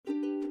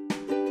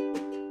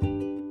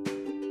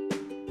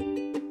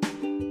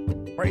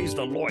Praise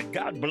the Lord.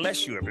 God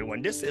bless you,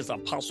 everyone. This is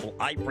Apostle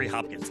Ivory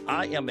Hopkins.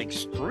 I am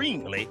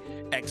extremely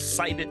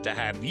excited to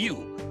have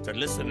you to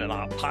listen to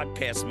our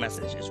podcast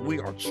messages. We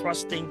are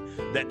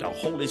trusting that the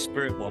Holy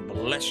Spirit will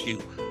bless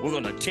you. We're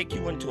going to take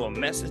you into a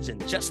message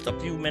in just a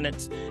few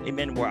minutes,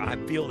 amen, where I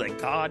feel that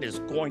God is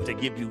going to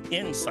give you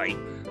insight,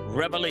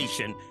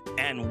 revelation,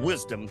 and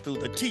wisdom through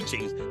the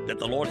teachings that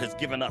the Lord has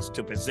given us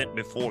to present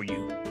before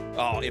you.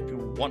 If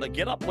you want to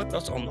get up with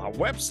us on our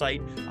website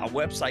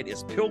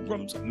is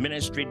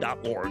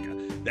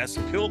pilgrimsministry.org. That's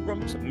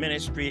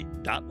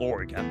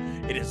pilgrimsministry.org.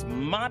 It is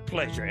my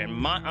pleasure and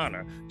my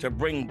honor to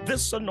bring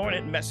this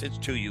anointed message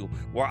to you,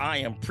 where I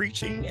am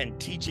preaching and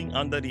teaching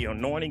under the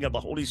anointing of the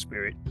Holy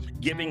Spirit,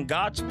 giving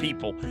God's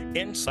people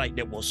insight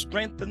that will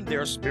strengthen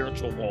their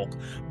spiritual walk,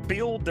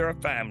 build their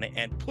family,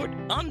 and put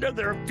under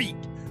their feet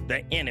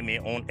the enemy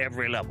on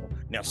every level.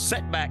 Now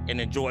sit back and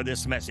enjoy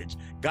this message.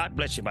 God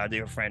bless you, my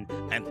dear friend,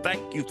 and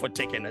thank you for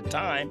taking the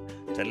time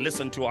to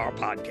listen to our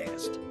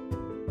podcast.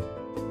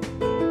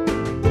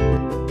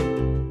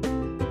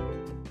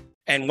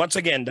 And once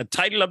again, the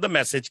title of the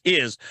message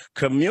is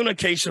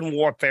Communication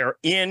Warfare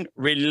in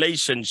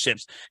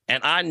Relationships.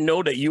 And I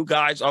know that you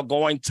guys are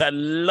going to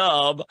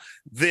love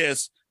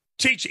this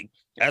teaching.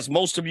 As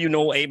most of you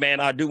know, amen,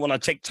 I do want to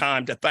take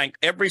time to thank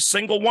every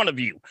single one of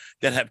you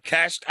that have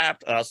cashed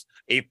out us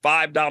a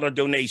 $5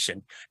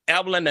 donation.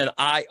 Evelyn and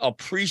I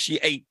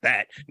appreciate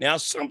that. Now,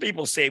 some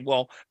people say,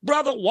 well,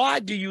 brother, why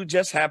do you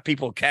just have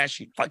people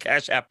cash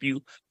out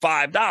you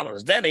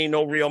 $5? That ain't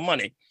no real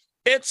money.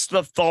 It's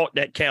the thought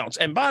that counts.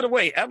 And by the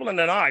way, Evelyn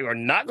and I are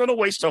not going to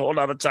waste a whole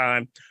lot of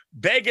time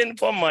begging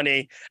for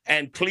money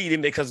and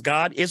pleading, because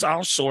God is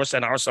our source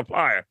and our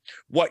supplier.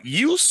 What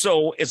you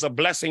sow is a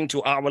blessing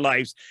to our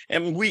lives,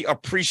 and we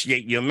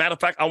appreciate you. Matter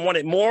of fact, I want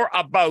it more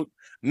about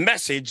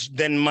message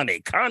than money,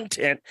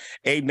 content,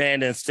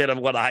 amen, instead of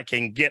what I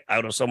can get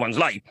out of someone's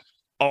life.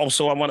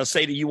 Also, I want to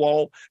say to you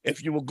all,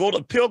 if you will go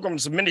to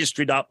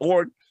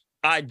pilgrimsministry.org,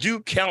 I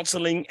do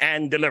counseling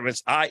and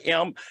deliverance. I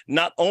am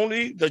not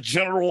only the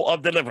general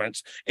of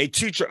deliverance, a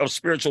teacher of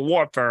spiritual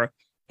warfare,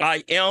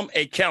 I am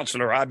a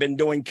counselor. I've been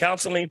doing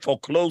counseling for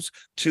close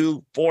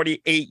to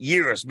 48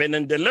 years. Been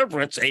in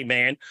deliverance,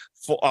 amen,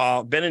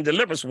 been in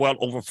deliverance well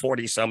over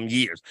 40 some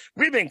years.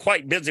 We've been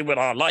quite busy with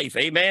our life,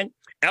 amen.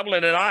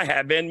 Evelyn and I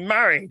have been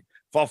married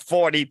for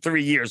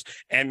 43 years.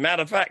 And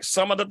matter of fact,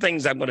 some of the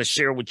things I'm going to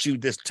share with you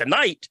this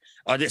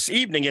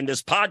evening in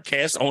this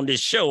podcast on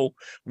this show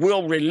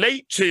will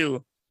relate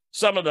to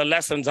some of the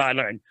lessons I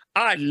learned.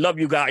 I love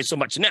you guys so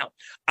much. Now,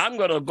 I'm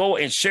going to go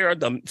and share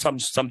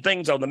some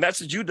things on the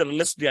message. You that are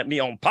listening to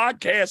me on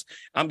podcast,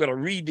 I'm going to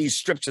read these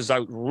scriptures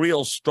out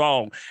real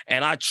strong.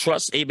 And I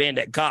trust, amen,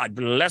 that God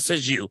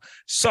blesses you.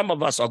 Some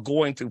of us are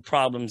going through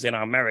problems in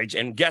our marriage.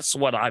 And guess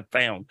what I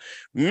found?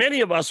 Many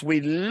of us,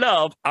 we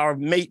love our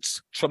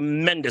mates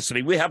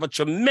tremendously. We have a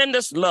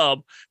tremendous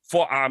love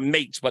for our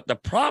mates. But the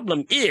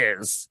problem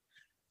is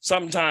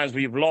sometimes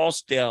we've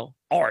lost the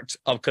art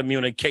of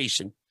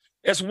communication.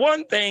 It's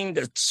one thing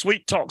to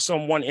sweet talk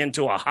someone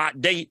into a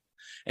hot date,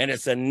 and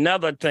it's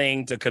another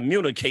thing to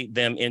communicate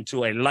them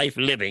into a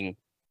life-living,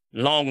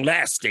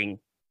 long-lasting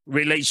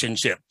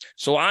relationship.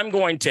 So I'm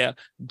going to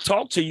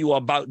talk to you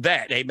about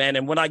that, amen.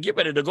 And when I get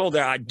ready to go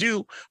there, I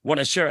do want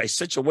to share a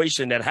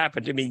situation that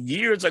happened to me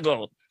years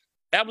ago.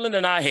 Evelyn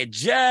and I had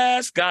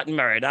just gotten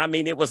married. I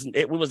mean, it was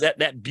at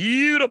that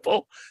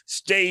beautiful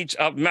stage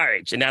of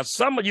marriage. And now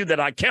some of you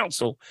that I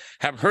counsel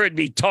have heard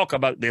me talk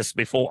about this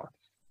before.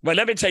 But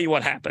let me tell you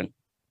what happened.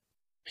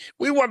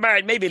 We were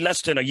married maybe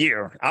less than a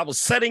year. I was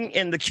sitting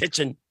in the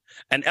kitchen,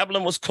 and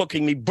Evelyn was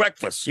cooking me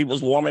breakfast. She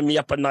was warming me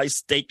up a nice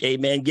steak,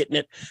 amen, getting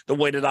it the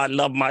way that I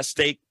love my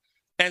steak.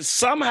 And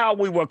somehow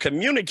we were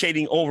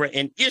communicating over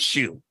an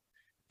issue.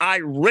 I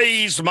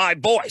raised my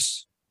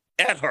voice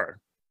at her.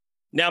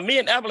 Now, me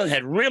and Evelyn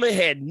had really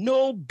had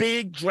no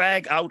big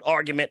drag-out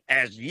argument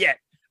as yet.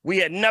 We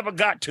had never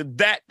got to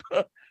that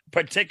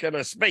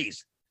particular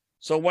space.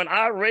 So when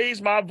I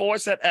raised my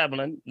voice at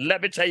Evelyn,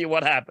 let me tell you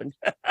what happened.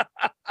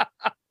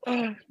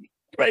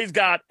 Praise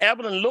God.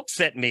 Evelyn looks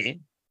at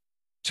me,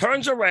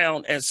 turns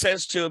around and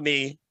says to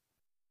me,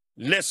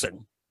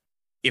 listen,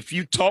 if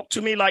you talk to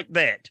me like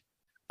that,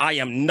 I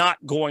am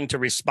not going to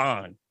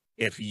respond.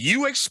 If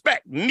you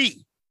expect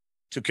me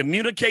to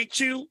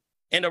communicate you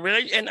in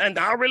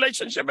our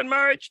relationship and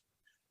marriage,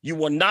 you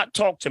will not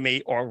talk to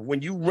me, or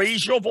when you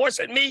raise your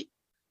voice at me,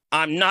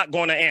 I'm not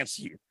going to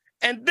answer you.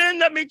 And then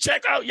let me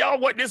check out, y'all,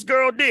 what this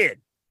girl did.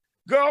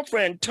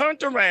 Girlfriend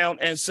turned around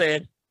and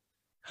said,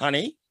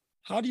 honey,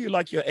 how do you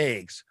like your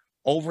eggs?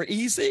 Over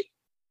easy?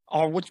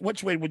 Or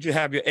which way would you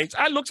have your eggs?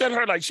 I looked at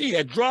her like she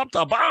had dropped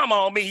a bomb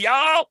on me,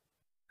 y'all.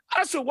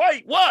 I said,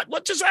 wait, what?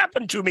 What just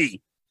happened to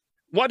me?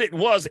 What it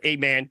was,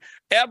 amen,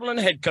 Evelyn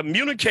had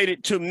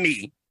communicated to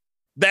me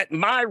that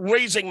my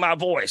raising my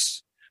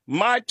voice,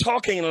 my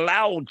talking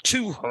loud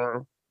to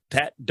her,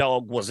 that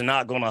dog was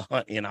not going to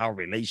hunt in our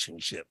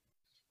relationship.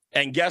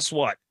 And guess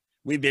what?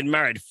 We've been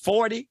married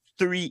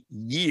 43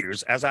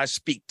 years as I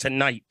speak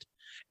tonight.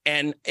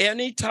 And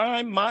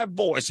anytime my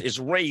voice is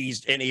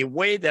raised in a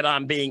way that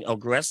I'm being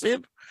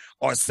aggressive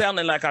or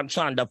sounding like I'm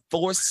trying to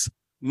force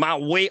my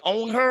way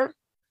on her,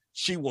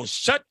 she will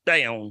shut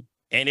down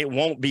and it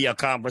won't be a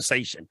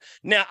conversation.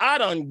 Now, I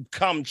done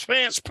come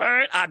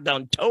transparent. I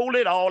done told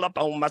it all up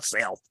on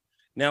myself.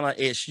 Now, I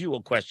ask you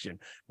a question.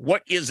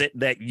 What is it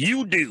that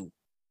you do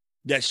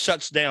that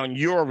shuts down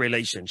your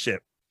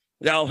relationship?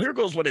 Now, here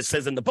goes what it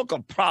says in the book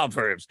of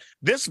Proverbs.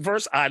 This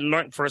verse I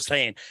learned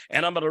firsthand,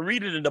 and I'm going to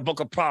read it in the book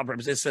of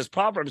Proverbs. It says,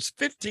 Proverbs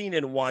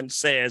 15:1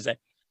 says,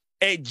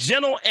 a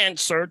gentle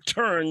answer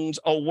turns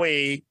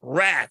away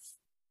wrath,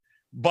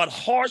 but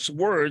harsh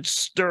words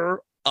stir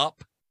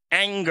up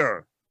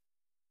anger.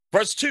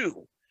 Verse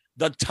 2,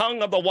 the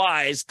tongue of the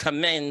wise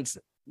commands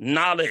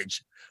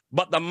knowledge,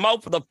 but the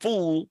mouth of the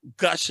fool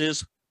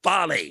gushes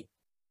folly.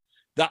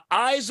 The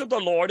eyes of the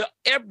Lord are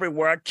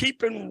everywhere,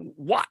 keeping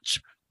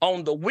watch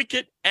on the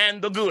wicked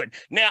and the good.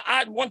 Now,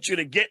 I want you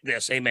to get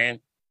this, amen.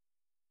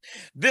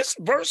 This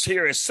verse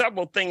here is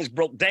several things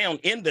broke down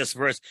in this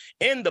verse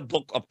in the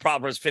book of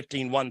Proverbs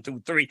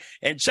 15:1-3.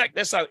 And check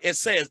this out. It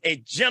says, a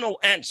gentle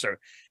answer,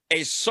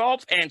 a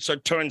soft answer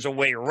turns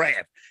away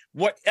wrath.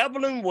 What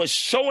Evelyn was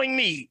showing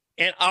me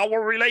in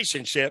our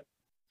relationship,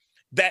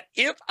 that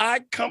if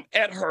I come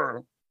at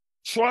her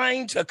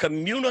trying to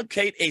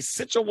communicate a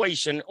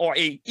situation or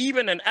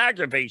even an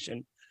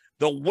aggravation,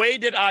 the way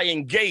that I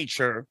engage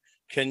her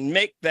can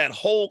make that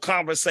whole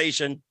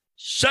conversation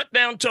shut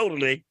down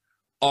totally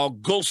or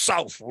go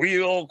south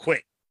real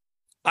quick.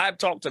 I've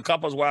talked to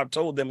couples where I've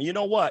told them, you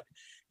know what?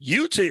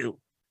 You two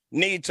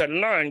need to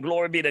learn,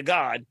 glory be to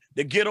God,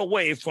 to get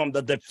away from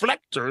the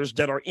deflectors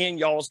that are in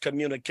y'all's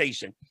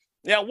communication.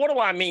 Now, what do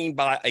I mean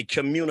by a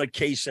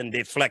communication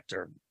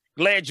deflector?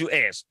 Glad you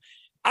asked.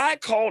 I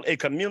call a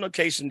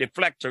communication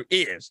deflector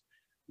is,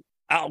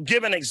 I'll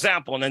give an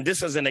example, and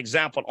this is an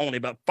example only,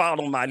 but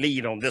follow my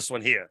lead on this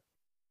one here.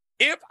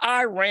 If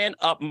I ran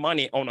up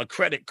money on a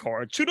credit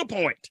card to the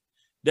point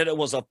that it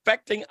was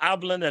affecting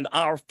Evelyn and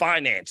our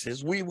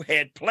finances, we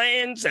had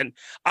plans and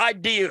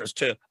ideas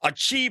to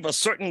achieve a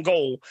certain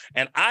goal,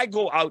 and I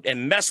go out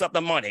and mess up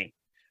the money.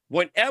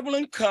 When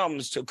Evelyn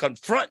comes to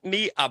confront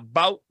me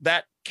about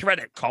that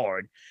credit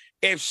card,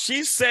 if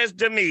she says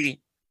to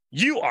me,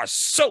 you are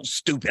so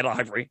stupid,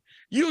 Ivory.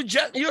 You're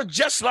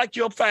just like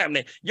your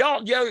family.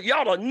 Y'all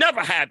will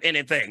never have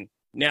anything.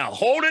 Now,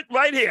 hold it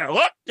right here.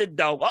 What the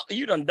dog? Oh,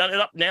 you done it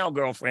up now,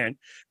 girlfriend.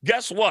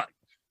 Guess what?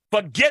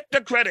 Forget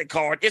the credit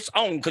card. It's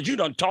on because you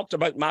done talked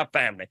about my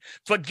family.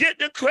 Forget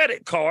the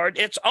credit card.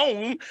 It's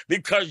on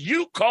because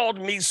you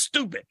called me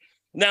stupid.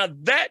 Now,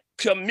 that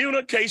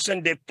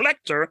communication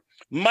deflector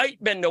might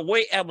have been the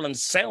way Evelyn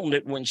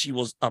sounded when she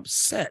was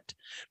upset.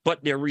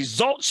 But the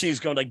result she's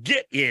going to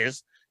get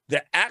is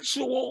the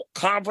actual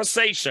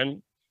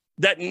conversation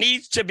that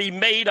needs to be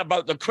made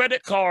about the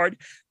credit card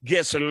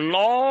gets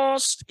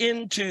lost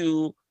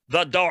into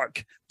the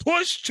dark,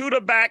 pushed to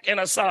the back and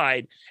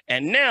aside.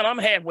 And now I'm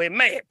halfway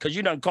mad because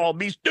you done called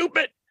me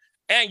stupid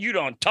and you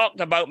done talked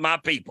about my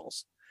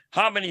peoples.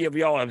 How many of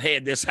y'all have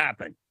had this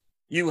happen?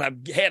 You have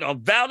had a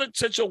valid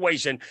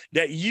situation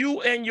that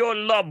you and your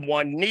loved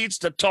one needs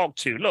to talk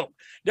to. Look,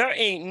 there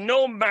ain't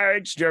no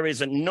marriage, there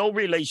isn't no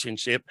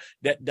relationship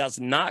that does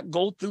not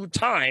go through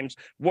times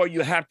where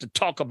you have to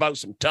talk about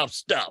some tough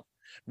stuff,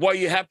 where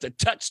you have to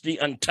touch the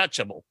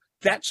untouchable.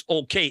 That's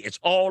okay. It's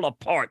all a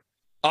part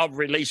of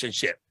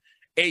relationship.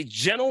 A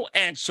gentle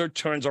answer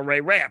turns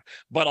away wrath,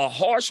 but a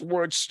harsh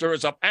word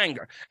stirs up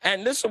anger.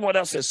 And listen what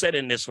else is said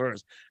in this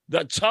verse.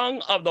 The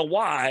tongue of the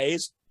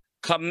wise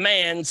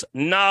commands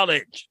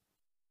knowledge.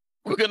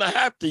 We're going to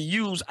have to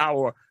use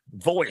our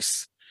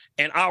voice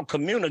and our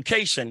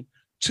communication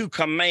to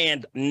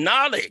command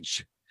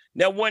knowledge.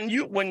 Now, when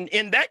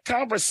in that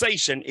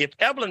conversation, if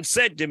Evelyn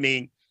said to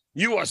me,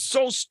 you are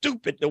so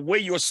stupid the way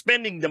you're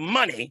spending the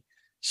money,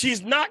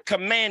 she's not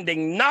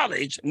commanding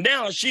knowledge.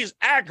 Now she's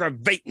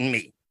aggravating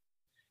me.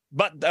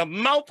 But the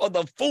mouth of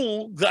the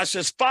fool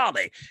gushes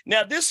folly.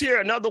 Now, this here,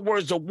 in other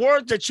words, the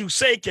words that you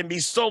say can be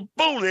so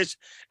foolish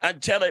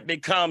until it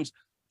becomes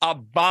a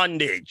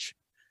bondage.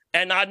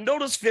 And I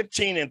noticed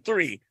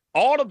 15:3,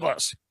 all of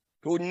us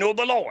who know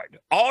the Lord,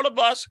 all of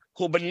us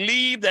who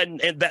believe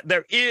that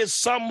there is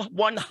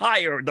someone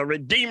higher, the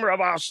Redeemer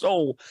of our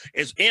soul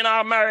is in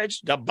our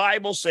marriage. The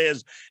Bible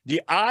says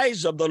the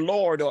eyes of the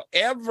Lord are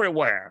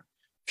everywhere,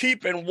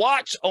 keeping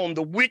watch on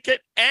the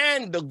wicked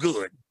and the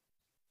good.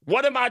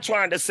 What am I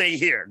trying to say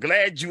here?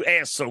 Glad you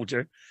asked,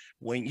 soldier.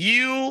 When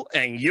you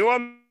and your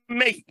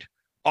mate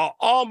are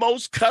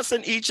almost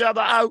cussing each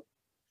other out,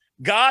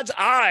 God's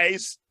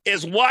eyes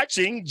is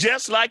watching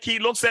just like he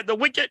looks at the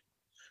wicked.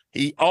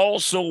 He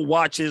also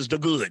watches the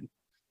good.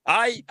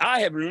 I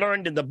have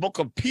learned in the book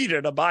of Peter,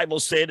 the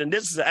Bible said, and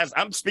this is as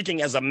I'm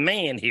speaking as a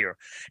man here.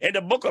 In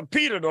the book of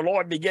Peter, the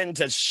Lord began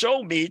to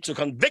show me, to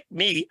convict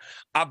me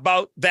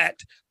about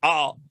that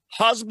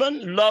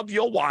husband, love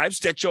your wives,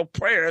 that your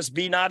prayers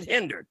be not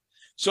hindered.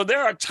 So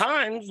there are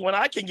times when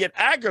I can get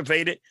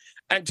aggravated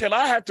until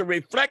I have to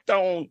reflect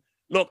on,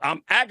 look,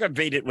 I'm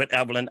aggravated with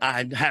Evelyn.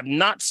 I have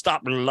not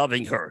stopped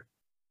loving her.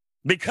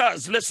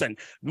 Because listen,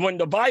 when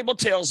the Bible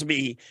tells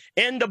me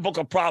in the book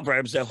of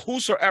Proverbs that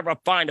whosoever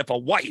findeth a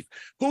wife,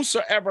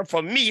 whosoever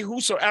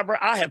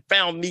I have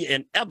found me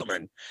in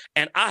Evelyn,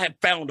 and I have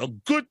found a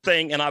good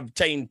thing and I've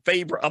obtained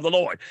favor of the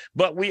Lord.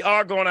 But we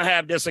are going to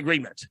have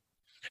disagreements,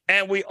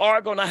 and we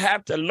are going to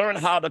have to learn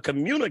how to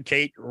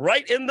communicate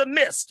right in the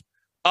midst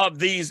of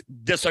these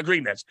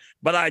disagreements.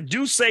 But I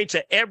do say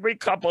to every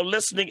couple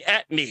listening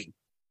at me,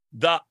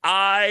 the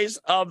eyes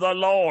of the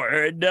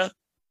Lord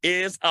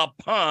is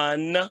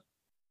upon,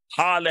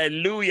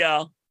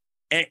 hallelujah,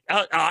 and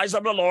eyes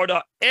of the Lord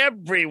are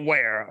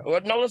everywhere.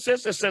 Notice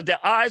this, it says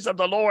the eyes of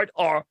the Lord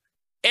are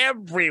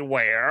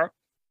everywhere,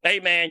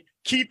 amen,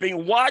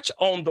 keeping watch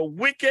on the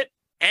wicked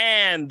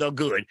and the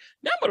good.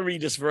 Now I'm going to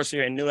read this verse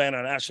here in New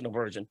International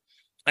Version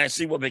and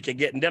see what we can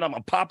get, and then I'm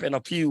going to pop in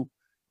a few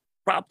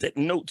prompted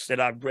notes that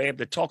I've grabbed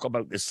to talk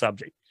about this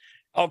subject.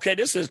 Okay,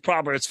 this is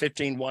Proverbs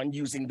 15:1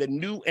 using the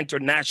New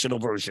International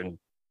Version.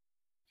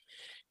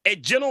 A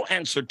gentle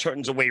answer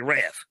turns away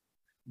wrath,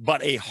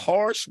 but a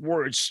harsh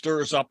word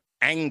stirs up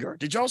anger.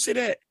 Did y'all see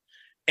that?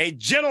 A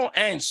gentle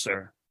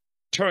answer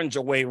turns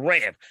away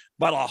wrath,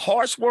 but a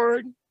harsh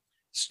word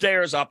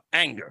stirs up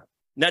anger.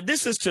 Now,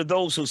 this is to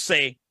those who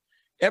say,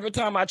 every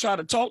time I try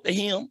to talk to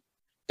him,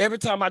 every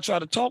time I try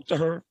to talk to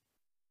her,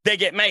 they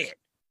get mad.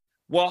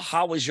 Well,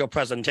 how is your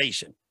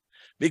presentation?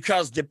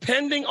 Because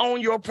depending on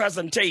your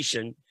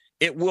presentation,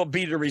 it will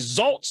be the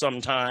result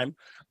sometime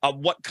of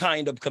what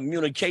kind of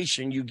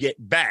communication you get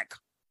back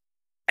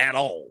at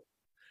all.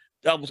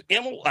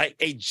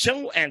 A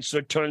gentle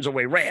answer turns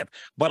away wrath,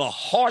 but a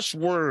harsh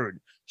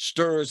word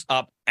stirs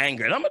up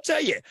anger. And I'm going to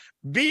tell you,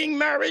 being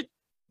married,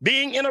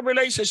 being in a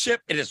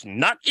relationship, it is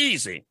not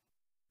easy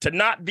to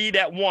not be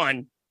that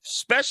one,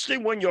 especially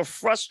when you're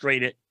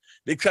frustrated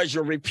because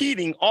you're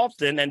repeating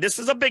often. And this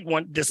is a big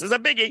one. This is a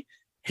biggie.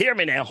 Hear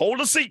me now. Hold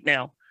a seat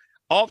now.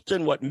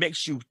 Often what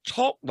makes you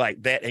talk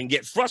like that and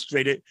get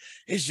frustrated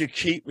is you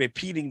keep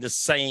repeating the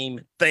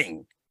same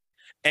thing.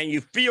 And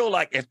you feel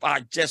like if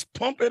I just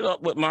pump it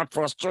up with my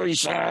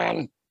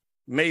frustration,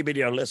 maybe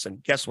they'll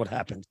listen. Guess what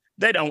happens?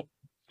 They don't.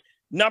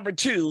 Number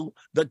two,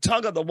 the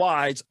tongue of the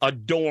wise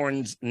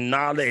adorns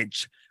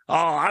knowledge. Oh,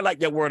 I like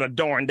that word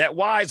adorn. That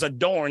wise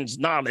adorns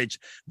knowledge.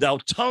 The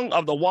tongue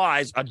of the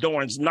wise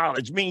adorns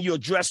knowledge. Meaning you'll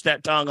dress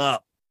that tongue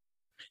up.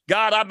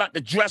 God, I'm about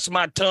to dress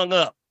my tongue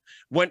up.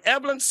 When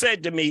Evelyn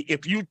said to me,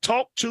 if you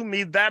talk to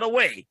me that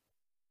way,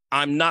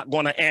 I'm not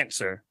going to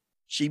answer,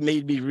 she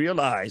made me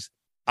realize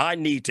I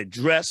need to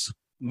dress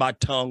my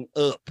tongue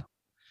up.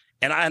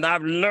 And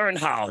I've learned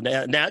how.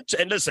 Now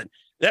and listen,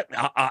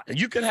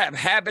 you can have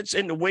habits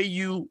in the way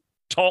you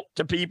talk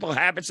to people,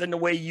 habits in the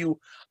way you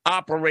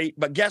operate.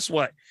 But guess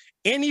what?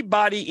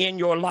 Anybody in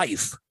your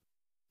life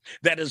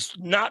that is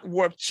not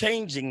worth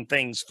changing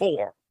things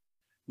for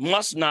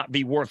must not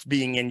be worth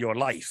being in your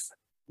life.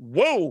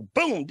 Whoa,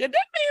 boom. Did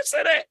that man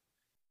say that?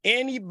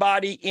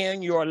 Anybody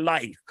in your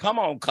life, come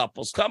on,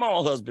 couples, come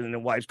on, husbands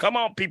and wives, come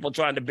on, people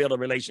trying to build a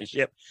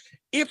relationship.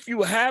 If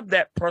you have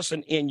that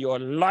person in your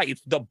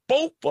life, the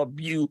both of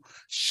you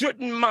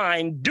shouldn't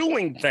mind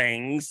doing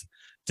things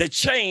to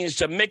change,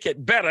 to make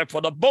it better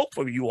for the both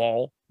of you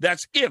all.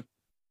 That's if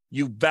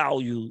you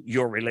value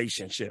your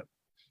relationship.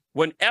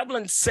 When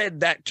Evelyn said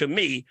that to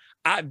me,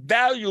 I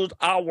valued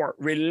our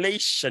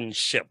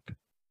relationship.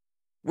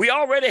 We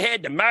already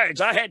had the marriage.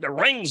 I had the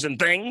rings and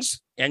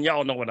things, and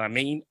y'all know what I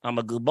mean. I'm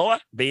a good boy,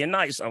 being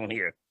nice on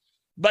here.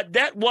 But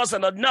that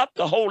wasn't enough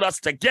to hold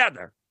us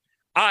together.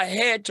 I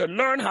had to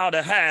learn how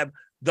to have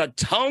the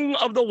tongue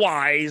of the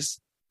wise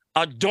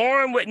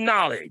adorned with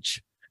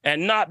knowledge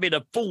and not be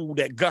the fool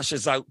that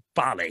gushes out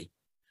folly.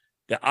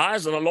 The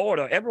eyes of the Lord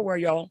are everywhere,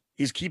 y'all.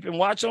 He's keeping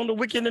watch on the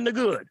wicked and the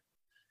good.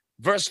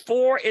 Verse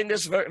 4 in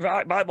this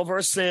Bible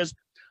verse says,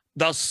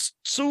 the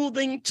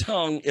soothing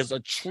tongue is a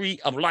tree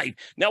of life.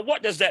 Now,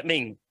 what does that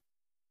mean?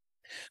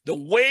 The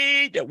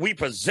way that we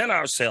present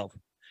ourselves,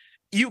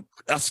 you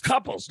as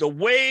couples, the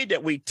way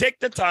that we take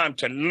the time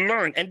to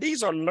learn, and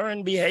these are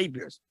learned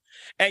behaviors.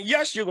 And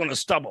yes, you're going to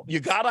stumble.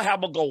 You got to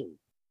have a goal.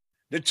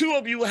 The two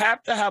of you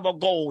have to have a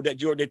goal that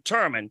you're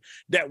determined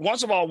that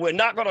once of all, we're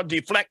not going to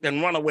deflect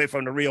and run away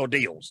from the real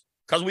deals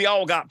because we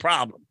all got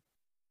problems.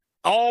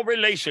 All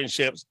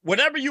relationships,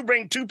 whenever you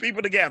bring two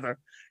people together,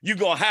 you're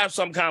going to have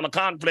some kind of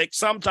conflict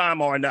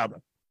sometime or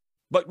another.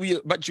 But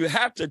you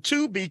have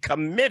to be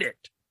committed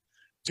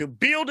to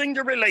building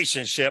the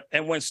relationship.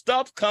 And when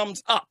stuff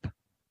comes up,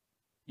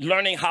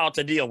 learning how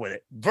to deal with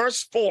it.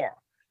 Verse 4,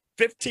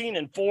 15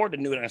 and 4, the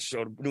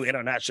New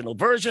International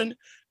Version,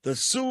 the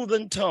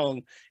soothing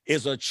tongue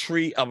is a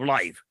tree of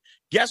life.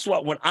 Guess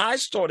what? When I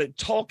started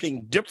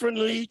talking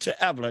differently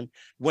to Evelyn,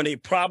 when a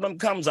problem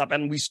comes up,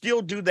 and we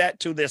still do that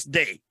to this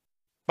day.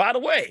 By the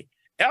way,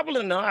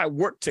 Evelyn and I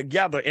work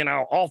together in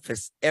our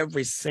office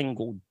every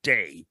single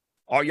day.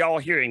 Are y'all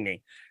hearing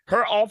me?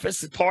 Her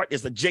office part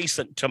is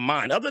adjacent to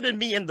mine. Other than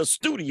me in the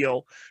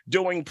studio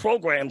doing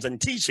programs and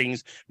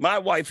teachings, my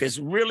wife is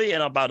really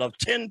in about a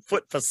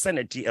 10-foot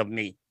vicinity of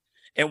me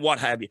and what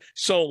have you.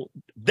 So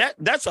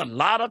that's a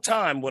lot of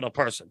time with a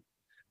person.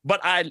 But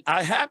I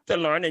have to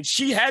learn, and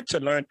she had to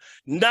learn,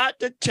 not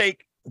to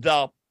take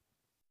the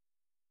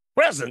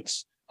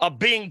presence of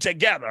being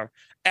together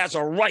as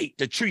a right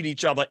to treat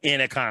each other in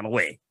a kind of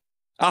way.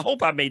 I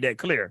hope I made that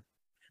clear.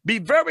 Be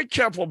very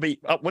careful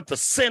with the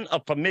sin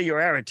of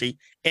familiarity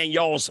in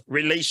y'all's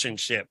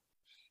relationship.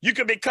 You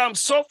can become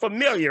so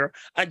familiar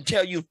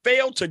until you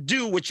fail to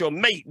do with your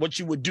mate what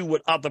you would do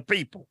with other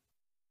people.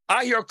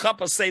 I hear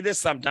couples say this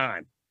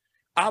sometimes.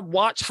 I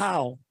watch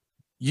how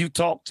you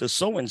talk to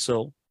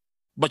so-and-so,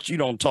 but you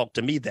don't talk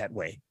to me that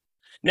way.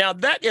 Now,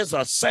 that is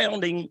a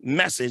sounding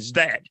message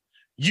that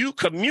you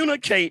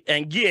communicate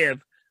and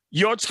give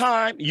your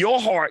time, your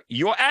heart,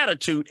 your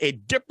attitude a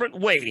different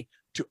way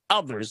to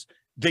others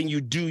than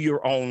you do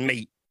your own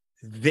mate.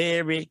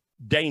 Very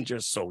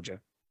dangerous,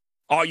 soldier.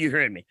 Are you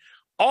hearing me?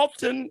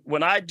 Often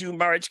when I do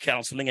marriage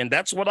counseling, and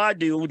that's what I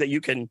do, that you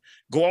can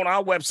go on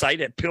our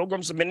website at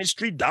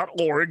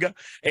pilgrimsministry.org,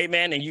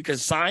 amen, and you can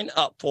sign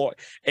up for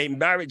a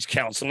marriage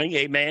counseling,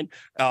 amen.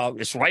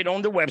 It's right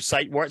on the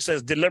website where it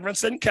says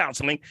deliverance and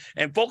counseling.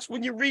 And folks,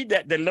 when you read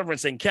that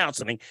deliverance and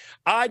counseling,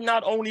 I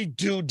not only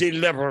do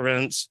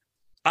deliverance,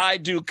 I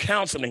do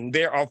counseling.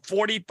 There are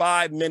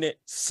 45-minute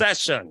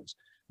sessions.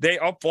 They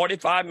are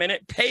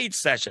 45-minute paid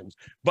sessions,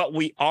 but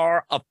we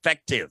are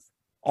effective.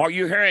 Are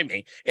you hearing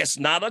me? It's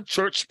not a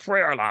church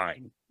prayer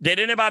line. Did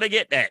anybody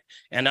get that?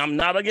 And I'm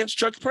not against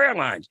church prayer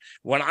lines.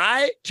 When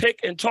I take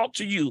and talk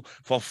to you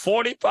for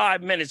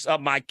 45 minutes of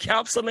my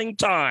counseling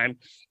time,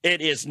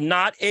 it is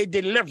not a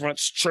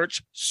deliverance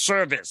church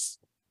service.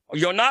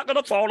 You're not going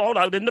to fall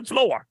out in the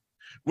floor.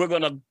 We're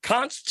going to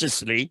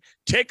consciously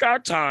take our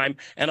time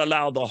and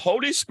allow the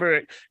Holy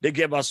Spirit to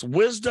give us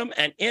wisdom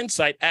and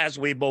insight as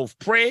we both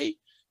pray,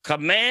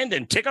 command,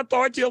 and take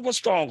authority over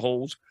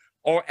strongholds,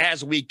 or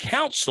as we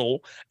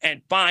counsel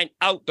and find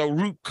out the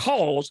root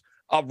cause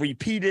of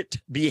repeated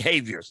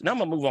behaviors. Now I'm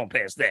going to move on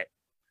past that.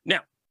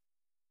 Now,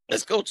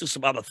 let's go to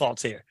some other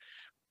thoughts here.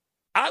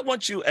 I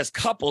want you as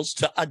couples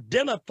to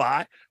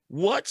identify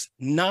what's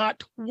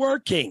not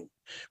working.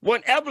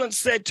 When Evelyn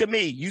said to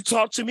me, you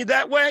talk to me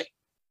that way,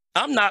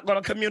 I'm not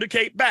going to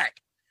communicate back.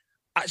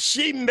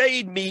 She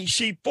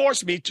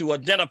forced me to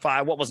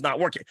identify what was not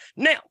working.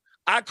 Now,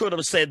 I could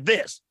have said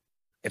this.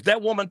 If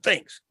that woman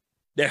thinks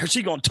that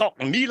she going to talk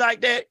to me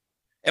like that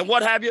and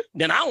what have you,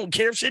 then I don't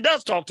care if she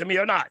does talk to me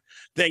or not.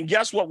 Then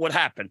guess what would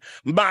happen?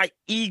 My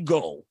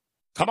ego,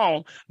 come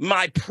on,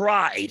 my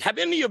pride. Have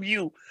any of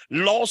you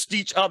lost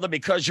each other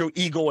because your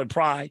ego and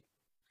pride?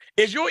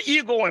 Is your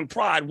ego and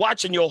pride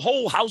watching your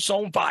whole house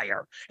on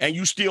fire and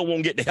you still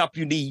won't get the help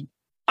you need?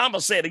 I'm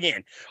going to say it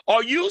again.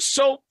 Are you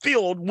so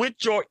filled with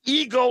your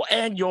ego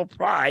and your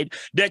pride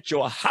that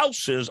your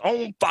house is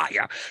on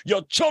fire?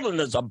 Your children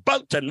is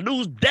about to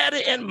lose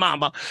daddy and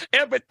mama.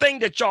 Everything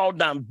that y'all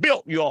done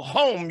built, your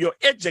home, your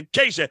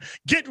education,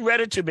 get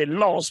ready to be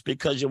lost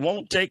because you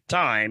won't take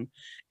time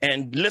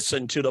and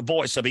listen to the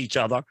voice of each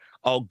other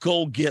or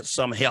go get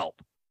some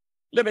help.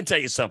 Let me tell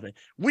you something.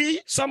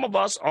 Some of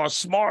us are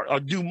smart or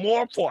do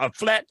more for a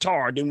flat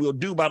tire than we'll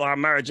do about our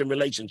marriage and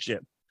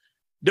relationship.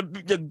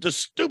 The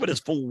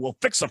stupidest fool will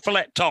fix a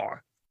flat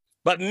tire,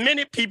 but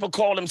many people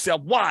call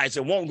themselves wise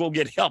and won't go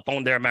get help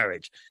on their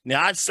marriage.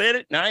 Now, I said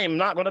it, and I am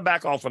not going to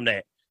back off from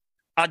that.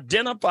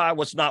 Identify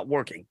what's not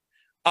working.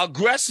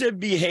 Aggressive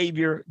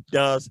behavior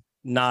does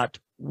not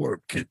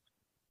work.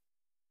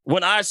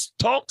 When I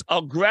talked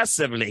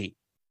aggressively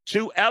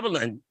to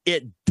Evelyn,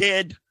 it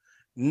did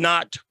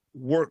not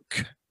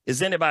work.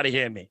 Is anybody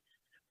hearing me?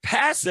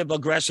 Passive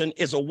aggression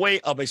is a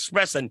way of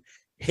expressing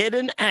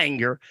hidden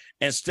anger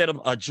instead of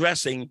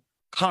addressing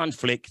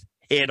conflict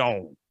head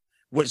on,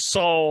 which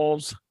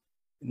solves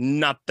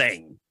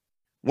nothing.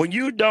 When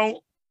you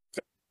don't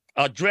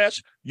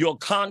address your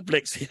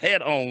conflicts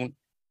head on,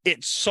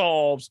 it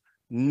solves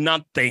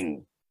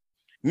nothing.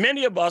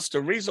 Many of us,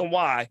 the reason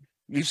why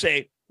you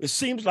say, it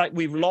seems like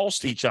we've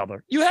lost each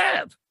other. You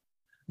have.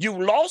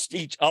 You lost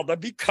each other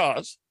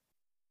because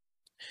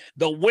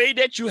the way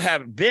that you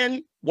have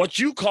been, what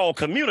you call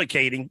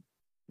communicating,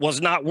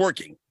 was not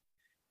working.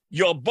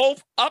 You're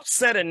both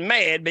upset and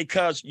mad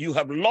because you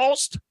have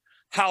lost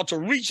how to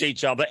reach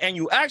each other, and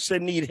you actually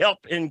need help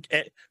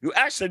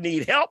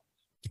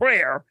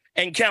prayer,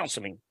 and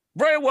counseling.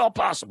 Very well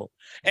possible.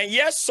 And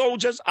yes,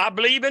 soldiers, I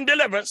believe in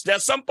deliverance.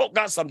 There's some folk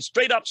got some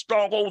straight up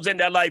strongholds in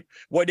their life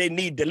where they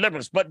need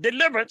deliverance. But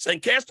deliverance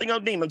and casting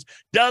of demons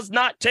does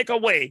not take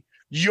away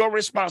your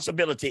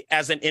responsibility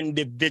as an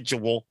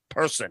individual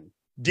person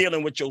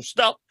dealing with your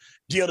stuff,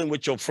 dealing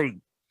with your fruit.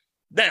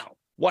 Now,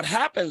 what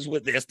happens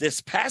with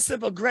this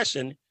passive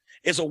aggression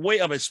is a way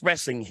of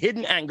expressing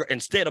hidden anger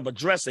instead of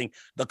addressing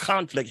the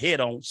conflict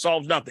head on,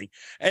 solves nothing.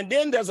 And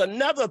then there's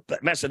another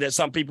method that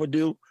some people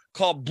do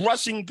called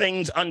brushing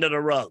things under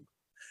the rug.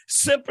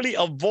 Simply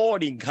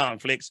avoiding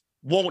conflicts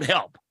won't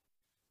help.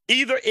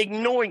 Either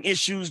ignoring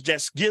issues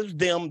just gives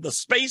them the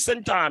space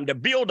and time to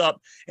build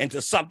up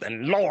into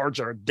something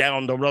larger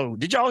down the road.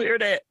 Did y'all hear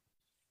that?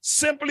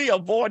 Simply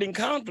avoiding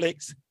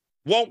conflicts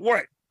won't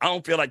work. I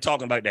don't feel like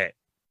talking about that.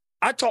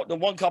 I talked to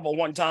one couple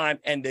one time,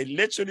 and they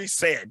literally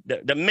said,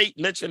 the mate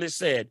literally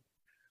said,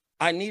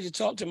 I need to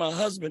talk to my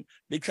husband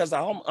because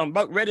I'm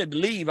about ready to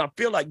leave. I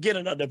feel like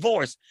getting a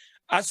divorce.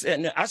 I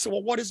said,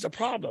 well, what is the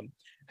problem?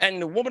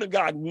 And the woman of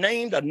God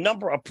named a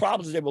number of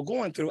problems they were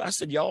going through. I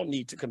said, y'all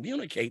need to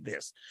communicate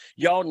this.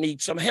 Y'all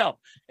need some help.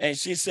 And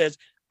she says,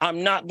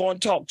 I'm not going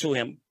to talk to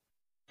him.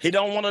 He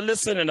don't want to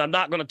listen, and I'm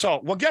not going to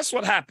talk. Well, guess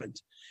what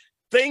happens?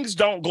 Things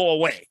don't go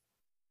away.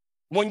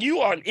 When you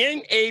are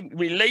in a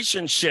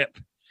relationship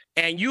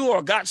and you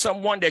are got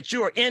someone that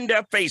you are in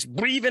their face,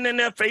 breathing in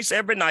their face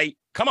every night,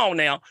 come on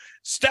now,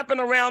 stepping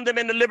around them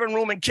in the living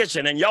room and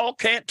kitchen, and y'all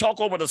can't talk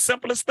over the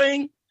simplest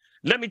thing.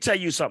 Let me tell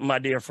you something, my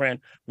dear friend.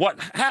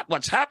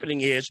 What's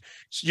happening is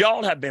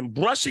y'all have been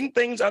brushing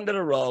things under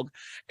the rug,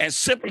 and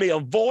simply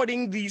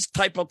avoiding these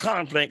type of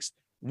conflicts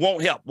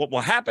won't help. What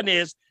will happen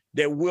is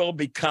they will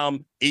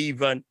become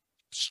even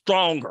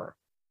stronger.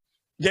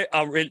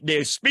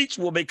 Their speech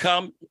will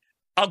become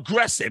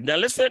aggressive. Now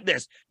listen to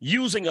this,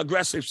 using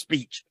aggressive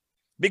speech.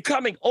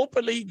 Becoming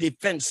openly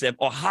defensive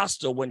or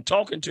hostile when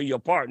talking to your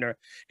partner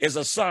is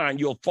a sign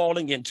you're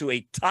falling into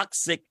a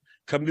toxic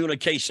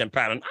communication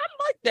pattern.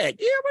 I like that.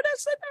 You hear what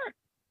that's in there?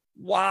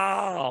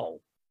 Wow.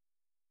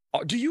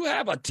 Do you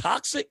have a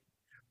toxic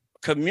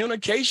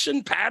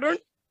communication pattern?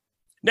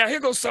 Now, here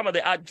goes some of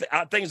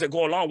the things that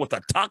go along with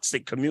a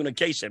toxic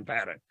communication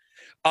pattern.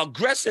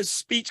 Aggressive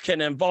speech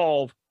can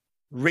involve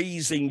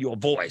raising your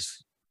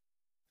voice,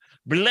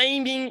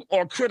 blaming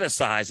or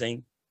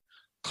criticizing,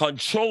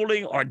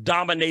 controlling or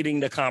dominating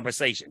the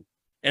conversation.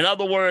 In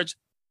other words,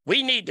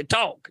 we need to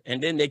talk,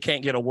 and then they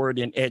can't get a word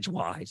in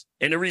edgewise.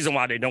 And the reason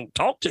why they don't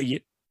talk to you,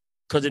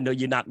 because they know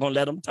you're not going to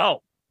let them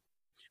talk.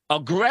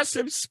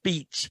 Aggressive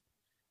speech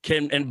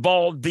can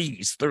involve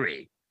these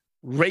three: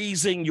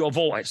 raising your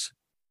voice,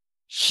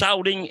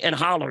 shouting and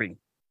hollering,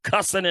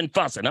 cussing and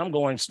fussing. I'm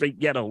going straight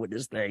ghetto with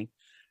this thing.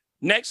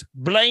 Next,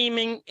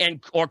 blaming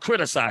or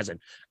criticizing.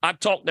 I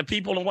talked to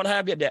people and what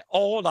have you that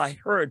all I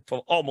heard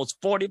for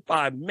almost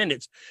 45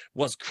 minutes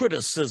was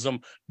criticism,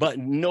 but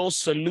no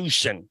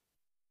solution.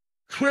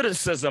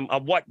 Criticism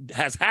of what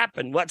has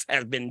happened, what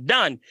has been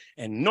done,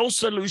 and no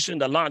solution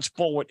to launch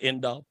forward in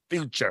the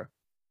future.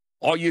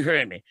 Are you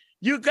hearing me?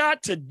 You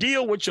got to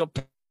deal with your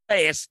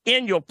past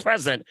in your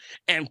present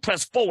and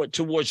press forward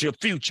towards your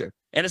future.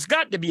 And it's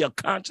got to be a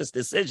conscious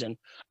decision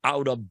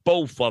out of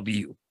both of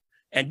you.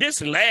 And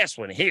this last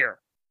one here,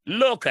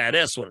 look at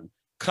this one: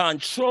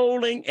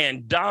 controlling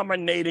and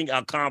dominating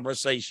a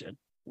conversation.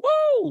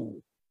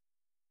 Woo!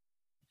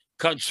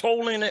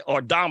 Controlling it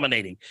or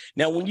dominating.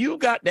 Now, when you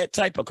got that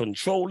type of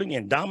controlling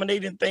and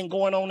dominating thing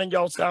going on in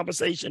y'all's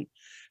conversation,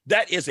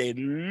 that is a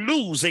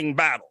losing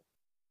battle.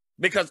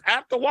 Because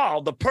after a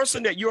while, the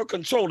person that you're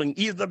controlling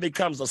either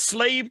becomes a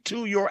slave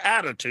to your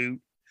attitude,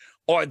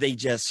 or they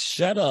just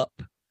shut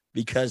up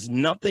because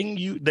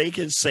nothing they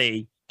can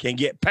say can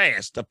get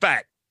past the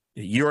fact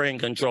that you're in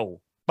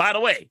control. By the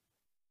way,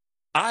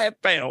 I have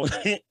found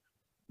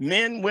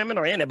men, women,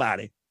 or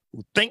anybody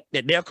who think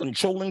that they're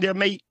controlling their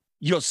mate,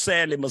 you're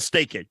sadly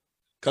mistaken,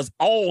 because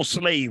all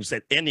slaves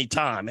at any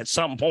time, at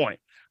some point,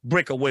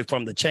 break away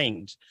from the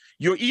chains.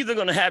 You're either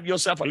going to have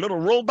yourself a little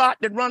robot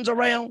that runs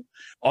around,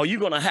 or you're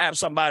going to have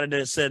somebody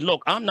that said,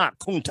 look, I'm not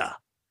Kunta.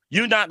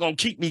 You're not going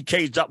to keep me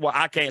caged up where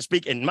I can't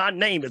speak, and my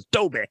name is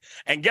Toby.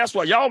 And guess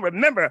what? Y'all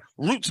remember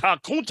Roots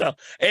Hakunta,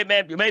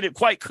 amen, made it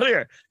quite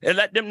clear and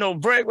let them know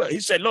very well.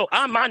 He said, look,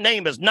 my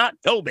name is not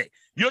Toby.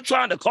 You're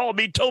trying to call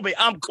me Toby.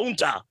 I'm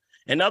Kunta.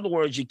 In other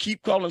words, you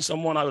keep calling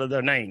someone out of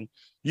their name.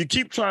 You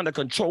keep trying to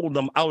control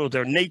them out of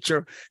their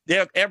nature.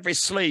 Every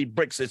slave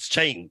breaks its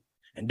chain.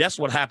 And that's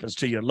what happens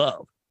to your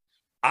love.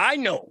 I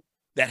know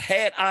that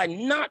had I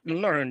not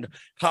learned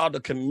how to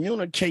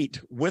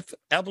communicate with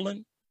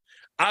Evelyn,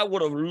 I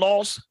would have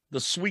lost the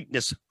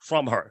sweetness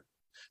from her.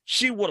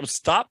 She would have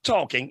stopped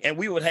talking, and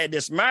we would have had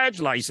this marriage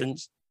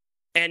license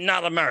and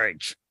not a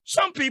marriage.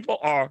 Some people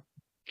are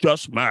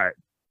just married,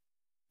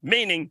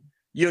 meaning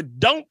you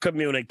don't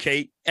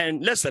communicate.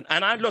 And listen,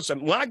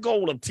 my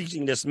goal of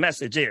teaching this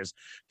message is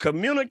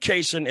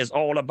communication is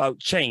all about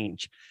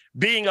change.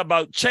 Being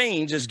about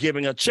change is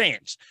giving a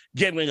chance.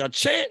 Giving a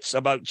chance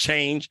about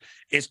change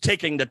is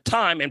taking the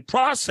time and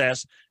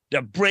process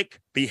to break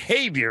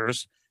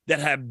behaviors that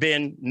have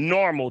been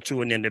normal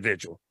to an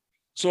individual.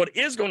 So it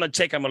is going to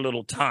take them a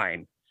little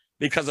time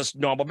because it's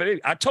normal. But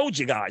I told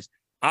you guys,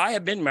 I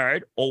have been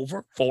married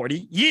over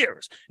 40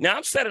 years. Now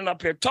I'm sitting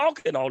up here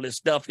talking all this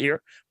stuff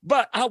here,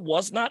 but I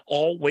was not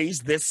always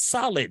this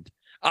solid.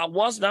 I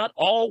was not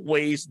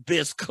always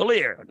this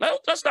clear. No,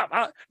 that's not.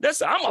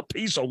 I'm a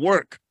piece of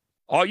work.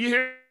 Are you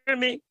hearing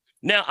me?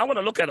 Now, I want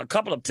to look at a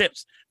couple of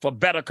tips for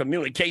better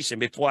communication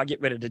before I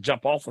get ready to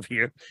jump off of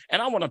here. And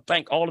I want to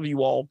thank all of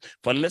you all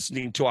for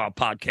listening to our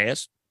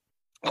podcast.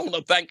 I want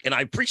to thank and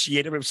I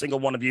appreciate every single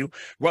one of you,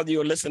 whether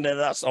you're listening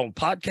to us on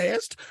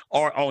podcast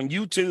or on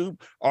YouTube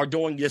or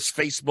doing this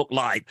Facebook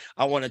Live.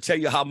 I want to tell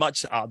you how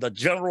much the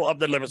General of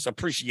Deliverance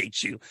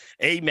appreciates you.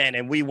 Amen.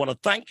 And we want to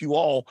thank you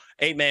all,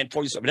 amen,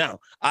 for your support. Now,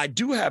 I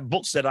do have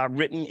books that I've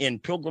written in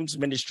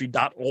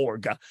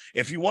pilgrimsministry.org.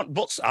 If you want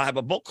books, I have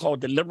a book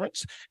called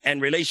Deliverance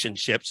and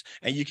Relationships,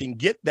 and you can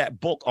get that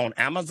book on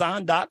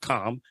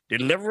Amazon.com,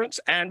 Deliverance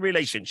and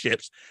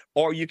Relationships,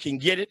 or you can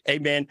get it,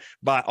 amen,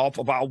 off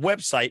of our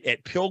website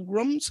at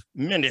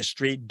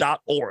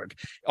pilgrimsministry.org.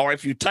 Or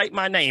if you type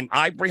my name,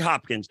 Ivory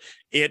Hopkins,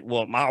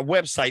 my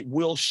website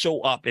will show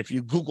up if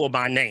you Google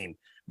my name.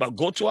 But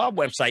go to our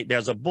website.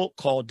 There's a book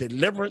called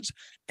Deliverance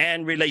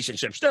and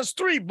Relationships. There's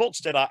 3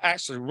 books that I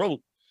actually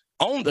wrote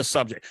on the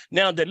subject.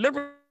 Now,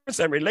 deliverance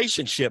and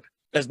relationship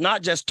is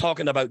not just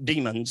talking about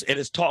demons. It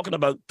is talking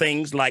about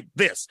things like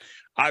this.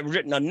 I've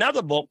written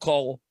another book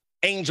called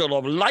Angel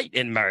of Light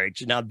in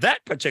Marriage. Now,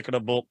 that particular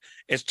book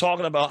is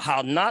talking about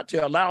how not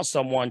to allow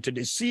someone to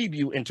deceive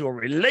you into a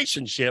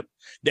relationship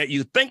that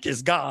you think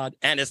is God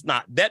and it's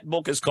not. That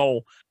book is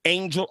called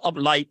Angel of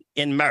Light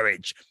in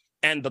Marriage.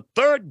 And the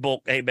third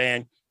book,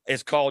 amen,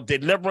 is called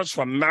Deliverance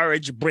from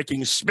Marriage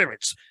Breaking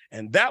Spirits.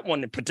 And that one,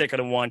 the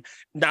particular one,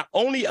 not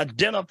only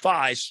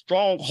identifies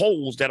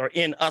strongholds that are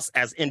in us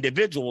as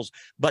individuals,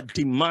 but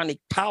demonic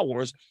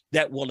powers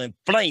that will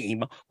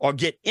inflame or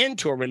get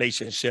into a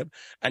relationship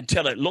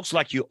until it looks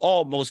like you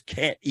almost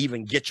can't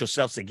even get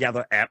yourselves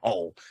together at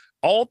all.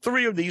 All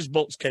 3 of these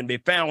books can be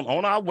found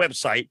on our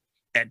website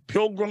at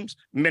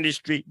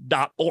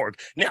pilgrimsministry.org.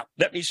 Now,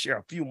 let me share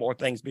a few more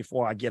things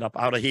before I get up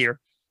out of here.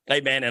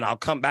 Amen. And I'll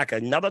come back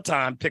another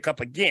time, pick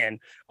up again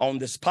on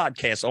this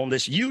podcast, on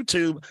this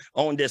YouTube,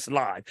 on this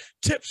live.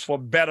 Tips for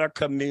better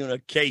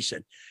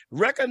communication.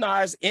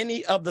 Recognize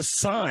any of the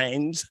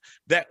signs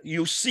that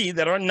you see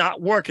that are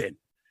not working.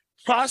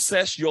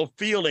 Process your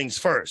feelings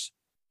first.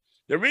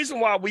 The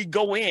reason why we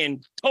go in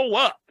toe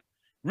up,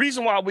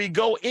 reason why we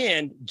go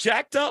in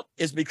jacked up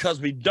is because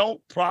we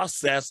don't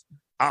process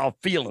our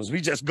feelings. We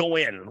just go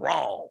in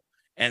raw,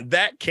 and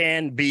that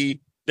can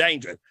be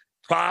dangerous.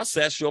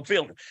 Process your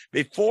feelings.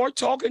 Before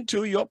talking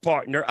to your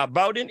partner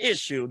about an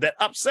issue that's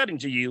upsetting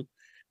to you,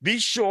 be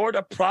sure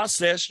to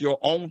process your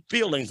own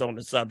feelings on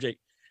the subject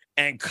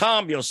and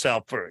calm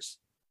yourself first.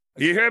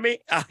 You hear me?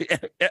 I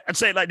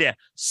say it like that.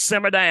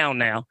 Simmer down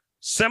now.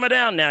 Simmer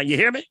down now. You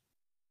hear me?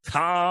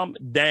 Calm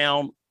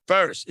down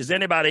first. Is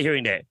anybody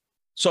hearing that?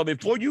 So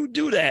before you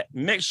do that,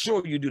 make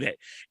sure you do that.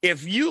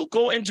 If you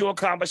go into a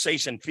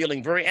conversation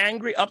feeling very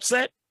angry,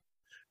 upset,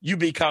 you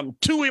become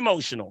too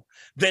emotional,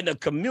 then the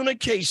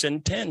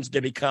communication tends to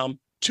become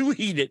too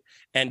heated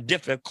and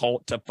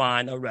difficult to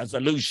find a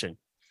resolution.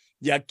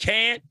 You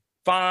can't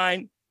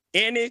find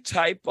any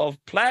type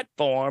of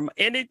platform,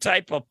 any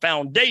type of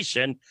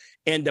foundation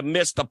in the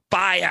midst of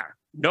fire.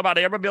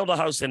 Nobody ever built a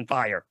house in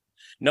fire.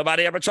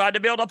 Nobody ever tried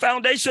to build a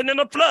foundation in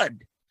a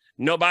flood.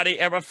 Nobody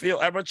ever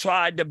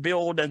tried to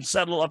build and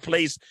settle a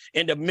place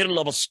in the middle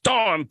of a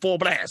storm full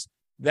blast.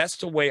 That's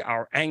the way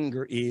our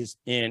anger is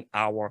in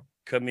our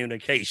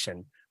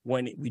communication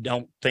when we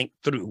don't think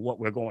through what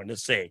we're going to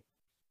say.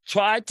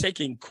 Try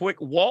taking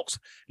quick walks,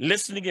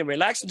 listening and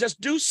relaxing.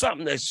 Just do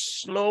something to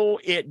slow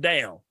it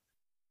down.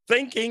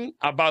 Thinking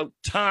about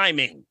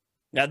timing.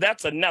 Now,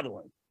 that's another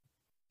one.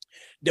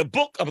 The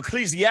book of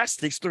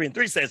Ecclesiastes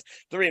 3:3 says,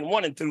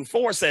 3:1 and through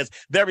 4 says,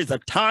 there is a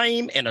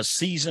time and a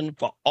season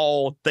for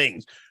all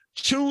things.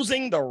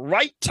 Choosing the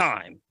right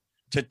time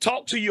to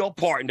talk to your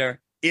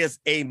partner is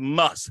a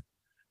must.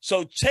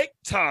 So take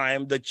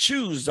time to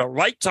choose the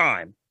right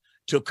time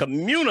to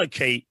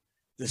communicate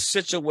the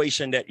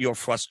situation that you're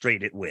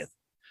frustrated with.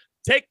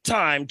 Take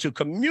time to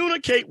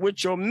communicate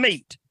with your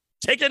mate.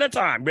 Take the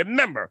time.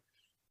 Remember,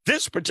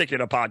 this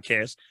particular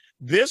podcast,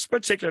 this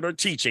particular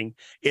teaching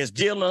is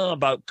dealing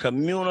about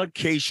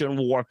communication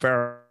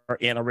warfare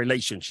in a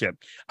relationship.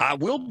 I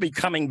will be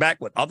coming back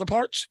with other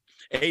parts.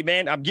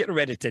 Amen. I'm getting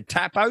ready to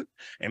tap out.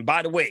 And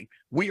by the way,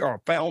 we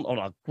are found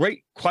on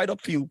quite a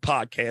few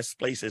podcast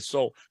places.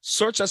 So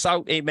search us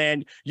out.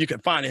 Amen. You can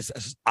find us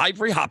as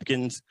Ivory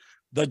Hopkins,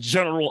 the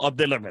General of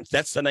Deliverance.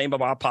 That's the name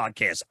of our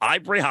podcast.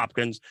 Ivory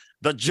Hopkins,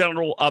 the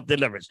General of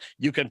Deliverance.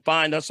 You can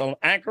find us on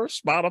Anchor,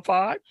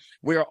 Spotify.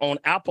 We're on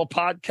Apple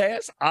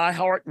Podcasts,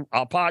 iHeart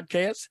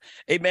Podcasts.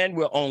 Amen.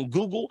 We're on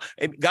Google.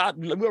 And God,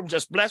 we're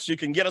just blessed. You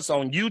can get us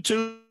on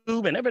YouTube.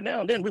 And every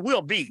now and then we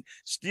will be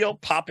still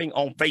popping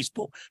on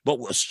Facebook, but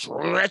we're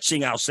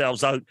stretching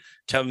ourselves out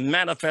to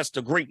manifest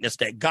the greatness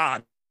that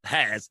God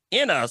has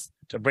in us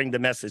to bring the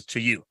message to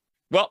you.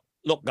 Well,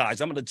 look, guys,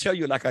 I'm going to tell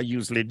you like I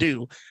usually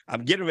do.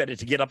 I'm getting ready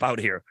to get up out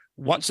here.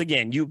 Once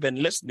again, you've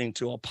been listening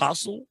to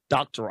Apostle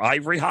Dr.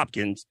 Ivory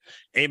Hopkins,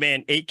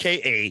 amen,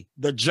 a.k.a.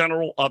 the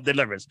General of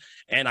Deliverance.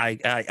 And I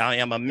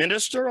am a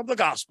minister of the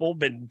gospel,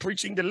 been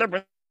preaching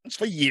deliverance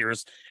for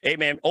years,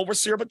 amen,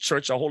 overseer of a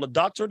church. I hold a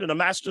doctorate and a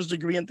master's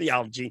degree in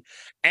theology,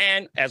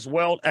 and as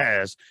well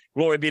as,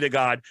 glory be to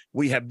God,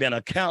 we have been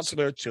a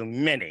counselor to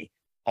many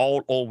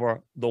all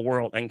over the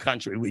world and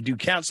country. We do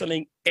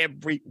counseling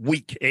every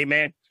week,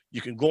 amen.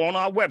 you can go on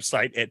our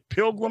website at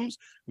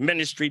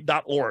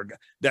pilgrimsministry.org.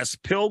 That's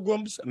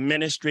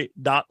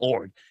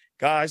pilgrimsministry.org.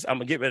 Guys, I'm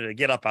going to get ready to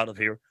get up out of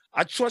here.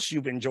 I trust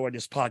you've enjoyed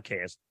this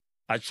podcast.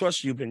 I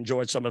trust you've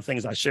enjoyed some of the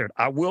things I shared.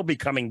 I will be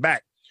coming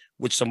back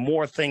with some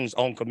more things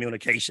on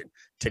communication.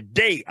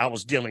 Today, I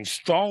was dealing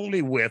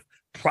strongly with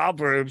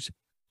Proverbs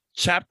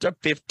chapter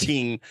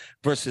 15,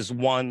 verses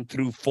 1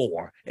 through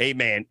 4.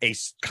 Amen. A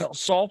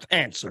soft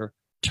answer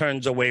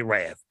turns away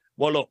wrath.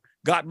 Well, look,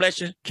 God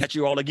bless you. Catch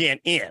you all again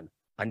in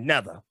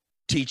another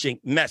teaching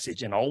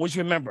message. And always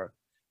remember,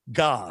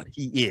 God,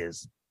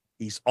 He's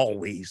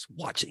always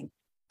watching.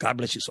 God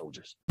bless you,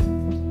 soldiers.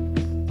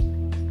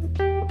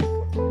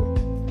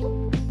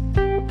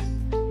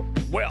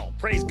 Well,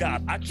 praise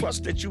God. I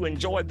trust that you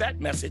enjoyed that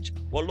message.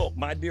 Well, look,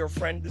 my dear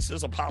friend, this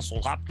is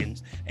Apostle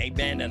Hopkins.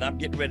 Amen. And I'm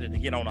getting ready to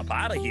get on up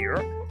out of here.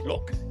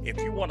 Look,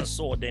 if you want to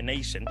sow a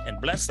donation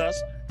and bless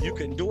us, you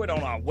can do it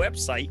on our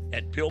website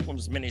at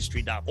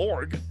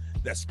pilgrimsministry.org.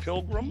 That's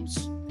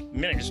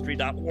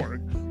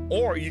pilgrimsministry.org.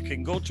 Or you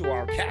can go to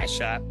our Cash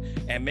App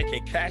and make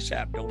a Cash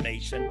App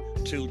donation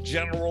to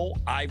General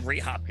Ivory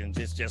Hopkins.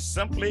 It's just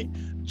simply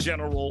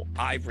General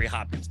Ivory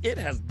Hopkins. It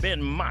has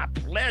been my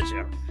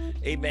pleasure,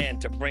 amen,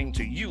 to bring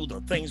to you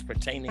the things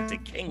pertaining to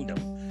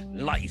kingdom,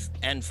 life,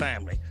 and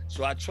family.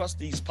 So I trust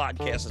these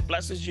podcasts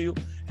blesses you,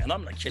 and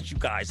I'm going to catch you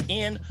guys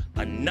in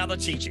another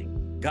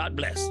teaching. God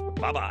bless.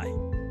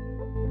 Bye-bye.